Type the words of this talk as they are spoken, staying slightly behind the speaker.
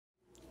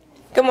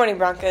Good morning,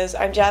 Broncos.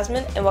 I'm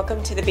Jasmine, and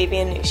welcome to the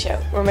BBN News Show.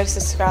 Remember to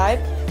subscribe,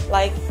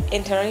 like,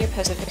 and turn on your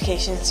post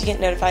notifications to get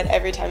notified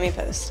every time we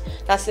post.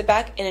 Now sit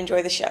back and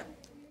enjoy the show.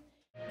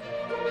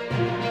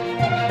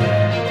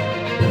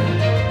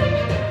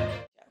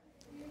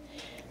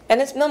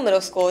 Bennetts Mill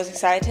Middle School is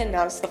excited to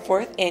announce the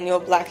 4th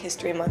annual Black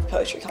History Month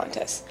Poetry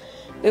Contest.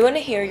 We want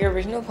to hear your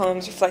original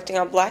poems reflecting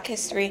on Black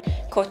history,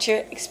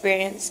 culture,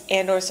 experience,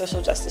 and/or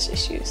social justice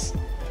issues.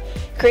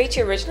 Create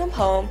your original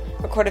poem,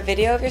 record a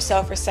video of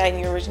yourself reciting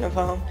your original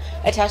poem,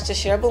 attach a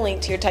shareable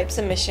link to your type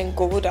submission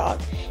Google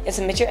Doc, and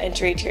submit your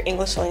entry to your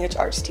English language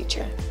arts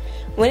teacher.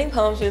 Winning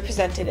poems will be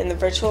presented in the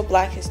virtual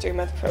Black History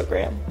Month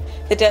program.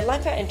 The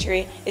deadline for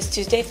entry is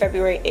Tuesday,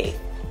 February 8th.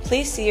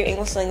 Please see your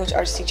English language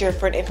arts teacher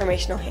for an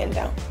informational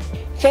handout.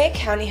 Fayette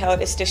County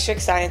held its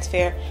District Science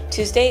Fair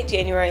Tuesday,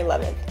 January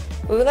 11th.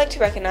 We would like to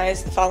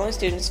recognize the following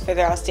students for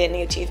their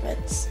outstanding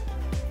achievements.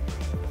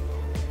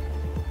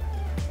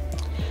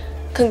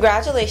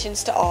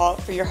 Congratulations to all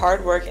for your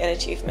hard work and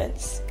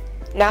achievements.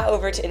 Now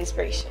over to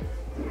inspiration.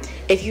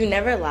 If you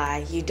never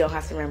lie, you don't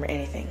have to remember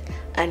anything.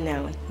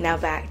 Unknown. Now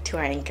back to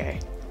our anchor.